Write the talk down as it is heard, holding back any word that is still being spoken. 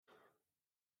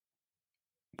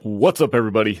What's up,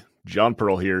 everybody? John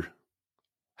Pearl here.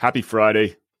 Happy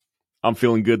Friday. I'm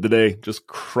feeling good today. Just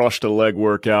crushed a leg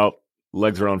workout.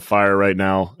 Legs are on fire right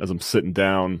now as I'm sitting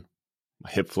down.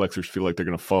 My hip flexors feel like they're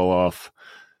going to fall off.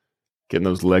 Getting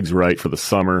those legs right for the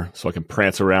summer so I can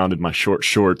prance around in my short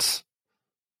shorts.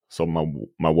 So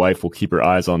my wife will keep her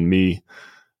eyes on me,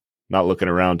 not looking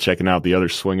around, checking out the other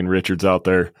swinging Richards out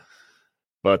there.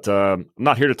 But I'm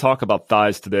not here to talk about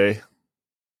thighs today. I'm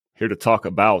here to talk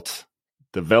about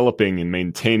developing and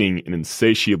maintaining an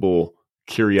insatiable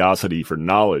curiosity for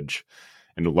knowledge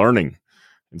and learning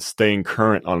and staying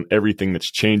current on everything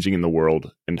that's changing in the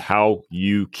world and how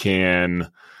you can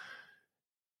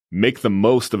make the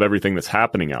most of everything that's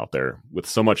happening out there with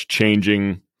so much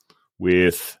changing,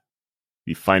 with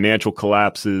the financial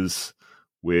collapses,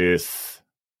 with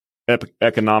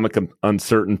economic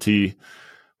uncertainty,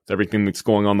 with everything that's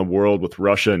going on in the world with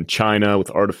Russia and China, with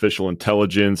artificial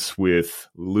intelligence, with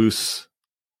loose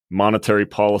monetary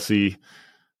policy,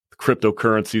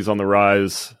 cryptocurrencies on the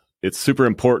rise. It's super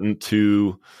important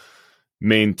to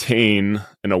maintain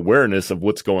an awareness of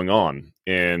what's going on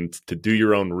and to do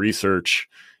your own research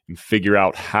and figure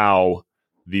out how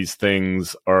these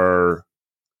things are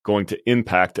going to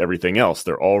impact everything else.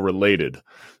 They're all related.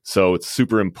 So it's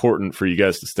super important for you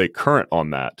guys to stay current on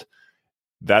that.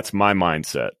 That's my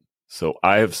mindset. So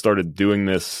I have started doing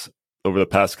this over the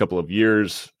past couple of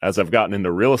years. As I've gotten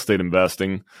into real estate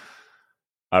investing,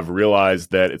 I've realized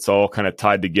that it's all kind of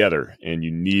tied together and you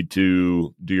need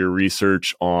to do your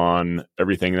research on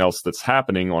everything else that's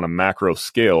happening on a macro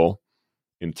scale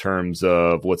in terms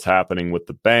of what's happening with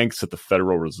the banks at the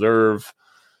Federal Reserve,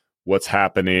 what's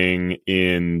happening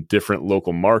in different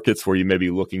local markets where you may be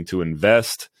looking to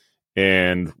invest,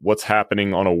 and what's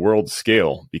happening on a world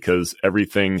scale, because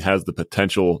everything has the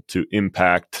potential to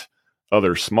impact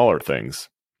other smaller things.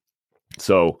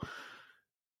 So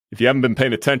if you haven't been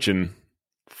paying attention,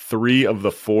 3 of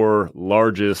the 4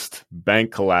 largest bank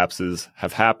collapses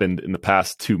have happened in the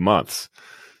past 2 months.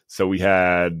 So we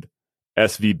had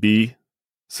SVB,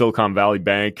 Silicon Valley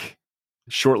Bank,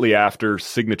 shortly after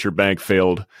Signature Bank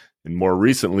failed, and more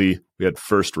recently, we had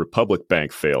First Republic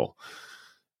Bank fail.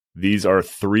 These are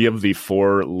 3 of the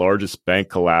 4 largest bank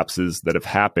collapses that have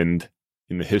happened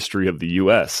in the history of the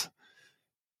U.S.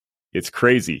 It's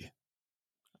crazy.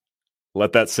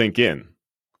 Let that sink in.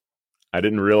 I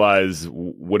didn't realize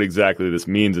what exactly this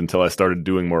means until I started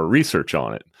doing more research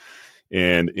on it.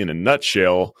 And in a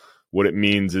nutshell, what it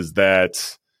means is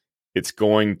that it's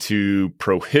going to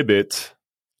prohibit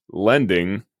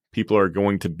lending. People are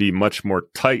going to be much more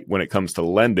tight when it comes to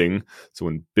lending. So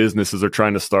when businesses are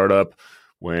trying to start up,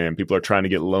 when people are trying to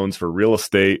get loans for real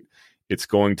estate, it's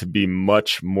going to be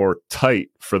much more tight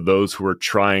for those who are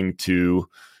trying to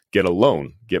get a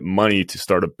loan, get money to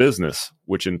start a business,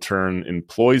 which in turn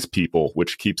employs people,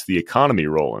 which keeps the economy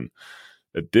rolling.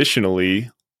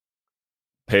 Additionally,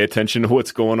 pay attention to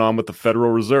what's going on with the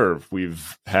Federal Reserve.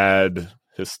 We've had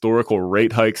historical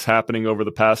rate hikes happening over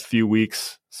the past few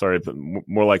weeks, but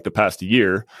more like the past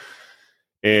year.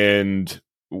 And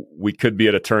we could be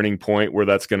at a turning point where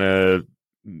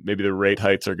maybe the rate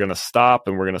hikes are going to stop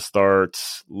and we're going to start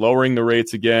lowering the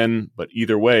rates again. But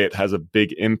either way, it has a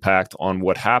big impact on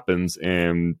what happens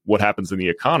in the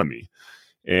economy.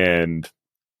 And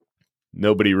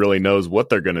nobody really knows what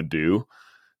they're going to do.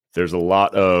 There's a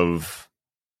lot of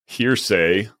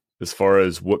hearsay as far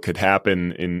as what could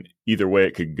happen in either way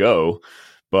it could go.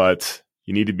 But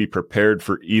you need to be prepared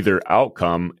for either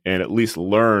outcome and at least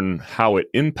learn how it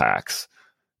impacts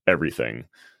everything.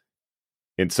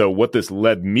 And so what this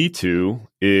led me to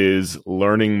is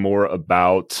learning more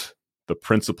about the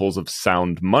principles of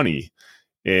sound money.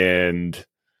 And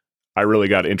I really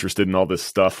got interested in all this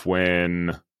stuff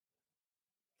when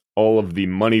all of the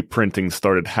money printing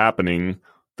started happening,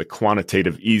 the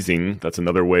quantitative easing. That's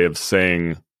another way of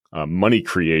saying money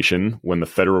creation, when the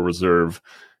Federal Reserve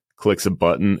clicks a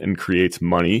button and creates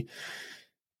money.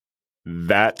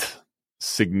 That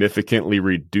significantly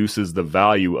reduces the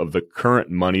value of the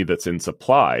current money that's in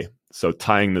supply. So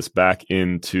tying this back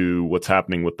into what's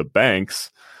happening with the banks,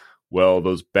 well,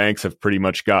 those banks have pretty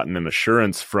much gotten an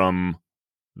assurance from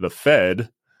the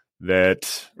Fed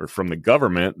or from the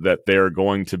government that they're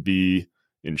going to be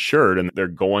insured and they're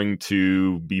going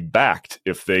to be backed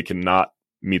if they cannot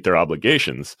meet their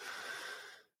obligations.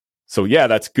 So yeah,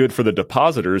 that's good for the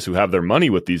depositors who have their money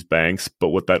with these banks. But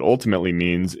what that ultimately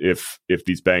means, if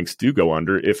these banks do go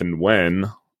under, if and when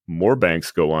more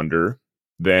banks go under,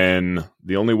 then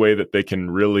the only way that they can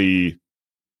really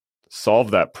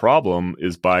solve that problem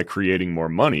is by creating more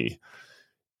money.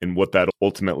 And what that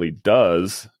ultimately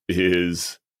does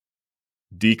is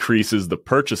decreases the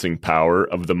purchasing power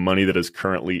of the money that is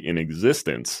currently in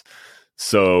existence.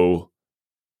 So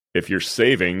if you're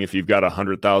saving, if you've got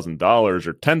 $100,000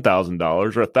 or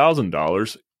 $10,000 or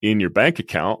 $1,000 in your bank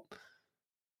account,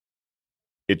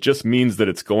 it just means that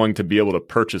it's going to be able to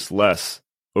purchase less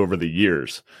over the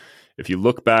years. If you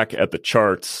look back at the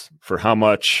charts for how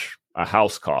much a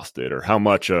house costed, or how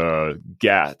much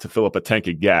gas to fill up a tank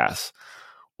of gas,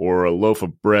 or a loaf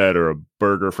of bread or a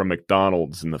burger from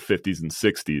McDonald's in the 50s and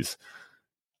 60s,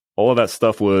 all of that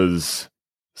stuff was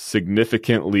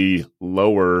significantly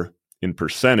lower in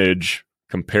percentage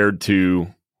compared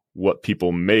to what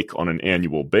people make on an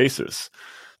annual basis.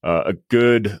 A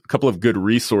couple of good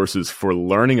resources for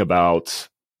learning about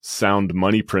sound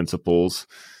money principles.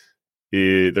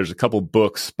 There's a couple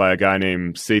books by a guy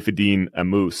named Saifuddin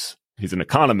Amidst. He's an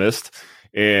economist,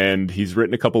 and he's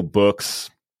written a couple books.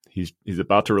 He's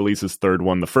about to release his third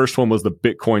one. The first one was the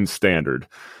Bitcoin Standard.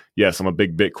 Yes, I'm a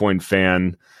big Bitcoin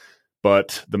fan,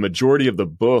 but the majority of the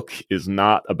book is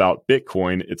not about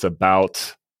Bitcoin. It's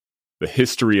about the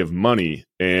history of money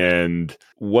and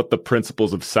what the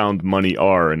principles of sound money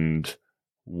are, and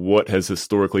what has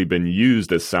historically been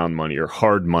used as sound money or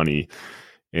hard money,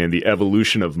 and the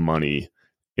evolution of money,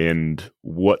 and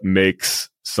what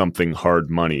makes something hard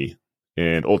money.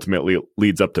 And ultimately it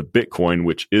leads up to Bitcoin,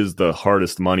 which is the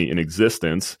hardest money in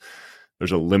existence.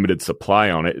 There's a limited supply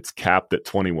on it. It's capped at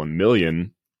 21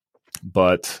 million.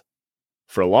 But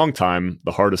for a long time,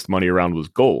 the hardest money around was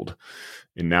gold.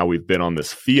 And now we've been on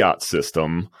this fiat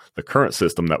system, the current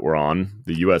system that we're on,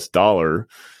 the US dollar.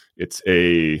 It's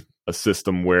a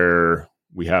system where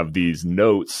we have these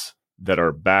notes that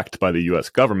are backed by the US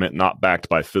government, not backed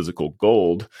by physical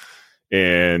gold.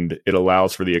 And it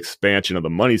allows for the expansion of the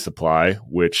money supply,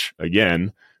 which,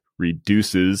 again,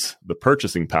 reduces the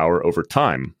purchasing power over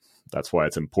time. That's why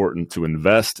it's important to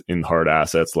invest in hard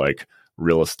assets like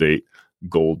real estate,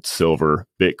 gold, silver,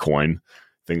 Bitcoin,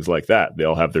 things like that. They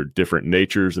all have their different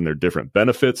natures and their different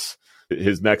benefits.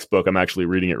 His next book, I'm actually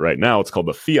reading it right now. It's called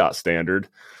The Fiat Standard.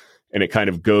 And it kind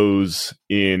of goes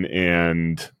in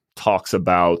and talks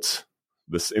about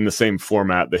this in the same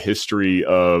format, the history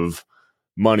of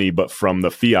money, but from the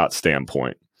fiat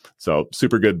standpoint. So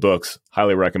super good books.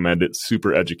 Highly recommend it.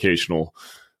 Super educational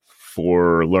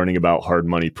for learning about hard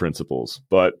money principles.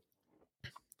 But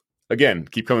again,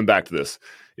 keep coming back to this.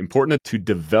 Important to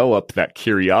develop that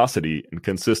curiosity and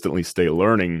consistently stay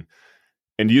learning,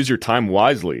 and use your time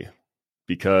wisely,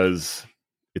 because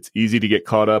it's easy to get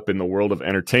caught up in the world of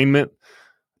entertainment.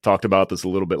 Talked about this a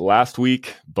little bit last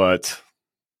week, but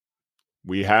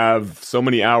we have so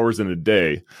many hours in a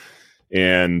day,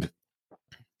 and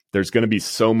there's going to be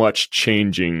so much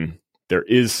changing. There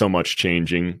is so much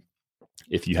changing.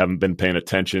 If you haven't been paying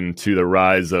attention to the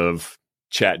rise of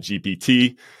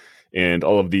ChatGPT and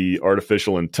all of the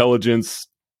artificial intelligence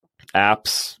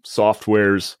apps,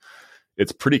 softwares,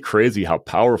 it's pretty crazy how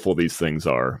powerful these things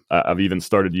are. I've even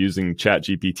started using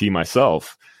ChatGPT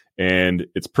myself, and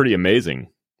it's pretty amazing.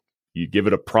 You give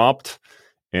it a prompt,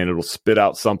 and it'll spit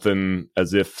out something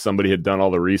as if somebody had done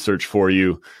all the research for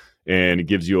you, and it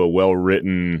gives you a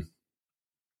well-written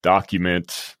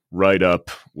document, write-up,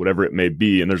 whatever it may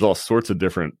be. And there's all sorts of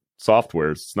different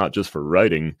softwares. It's not just for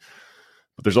writing,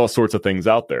 but there's all sorts of things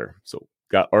out there. So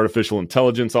got artificial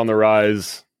intelligence on the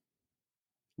rise,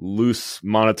 loose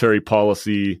monetary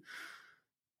policy,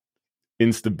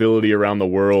 instability around the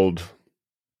world,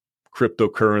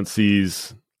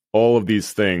 cryptocurrencies, all of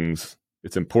these things.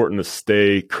 It's important to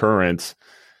stay current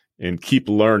and keep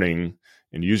learning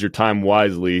and use your time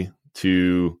wisely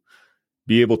to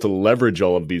be able to leverage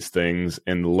all of these things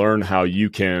and learn how you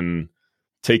can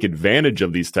take advantage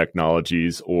of these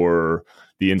technologies or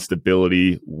the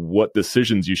instability, what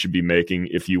decisions you should be making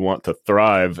if you want to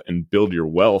thrive and build your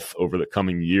wealth over the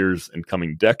coming years and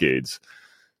coming decades.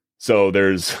 So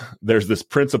there's this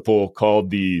principle called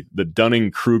the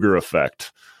Dunning-Kruger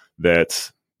effect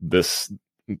that this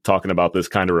talking about this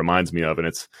kind of reminds me of. And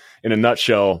it's, in a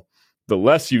nutshell, the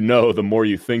less you know, the more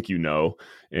you think you know,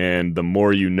 and the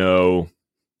more you know,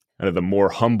 and the more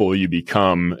humble you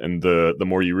become, and the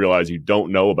more you realize you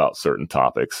don't know about certain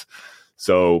topics.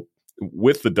 So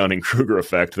with the Dunning-Kruger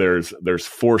effect, there's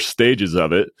 4 stages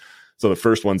of it. So the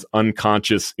first one's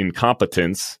unconscious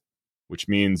incompetence, which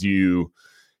means you're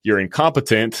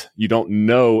incompetent. You don't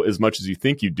know as much as you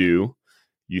think you do.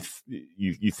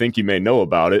 You think you may know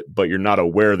about it, but you're not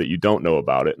aware that you don't know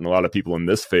about it. And a lot of people in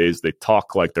this phase, they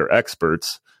talk like they're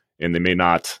experts, and they may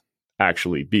not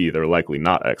actually be. They're likely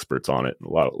not experts on it. A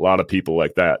lot of people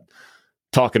like that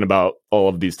talking about all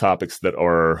of these topics that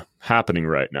are happening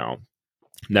right now.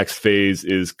 Next phase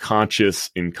is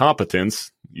conscious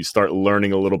incompetence, You start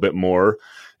learning a little bit more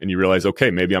and you realize,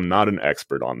 okay, maybe I'm not an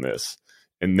expert on this.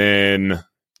 And then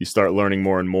you start learning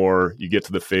more and more. You get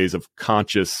to the phase of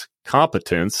conscious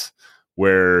competence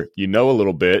where you know a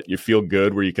little bit, you feel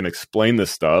good, where you can explain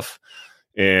this stuff.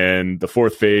 And the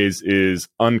fourth phase is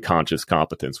unconscious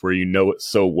competence, where you know it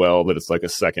so well that it's like a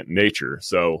second nature.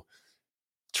 So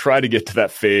try to get to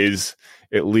that phase,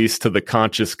 at least to the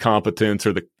conscious competence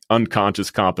or the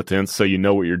unconscious competence, so you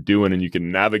know what you're doing and you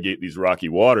can navigate these rocky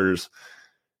waters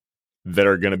that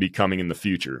are going to be coming in the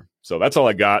future. So that's all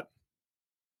I got.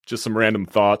 Just some random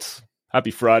thoughts. Happy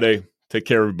Friday. Take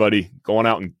care, everybody. Go on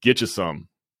out and get you some.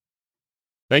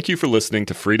 Thank you for listening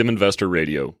to Freedom Investor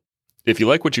Radio. If you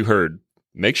like what you heard,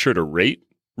 make sure to rate,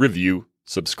 review,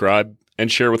 subscribe,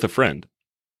 and share with a friend.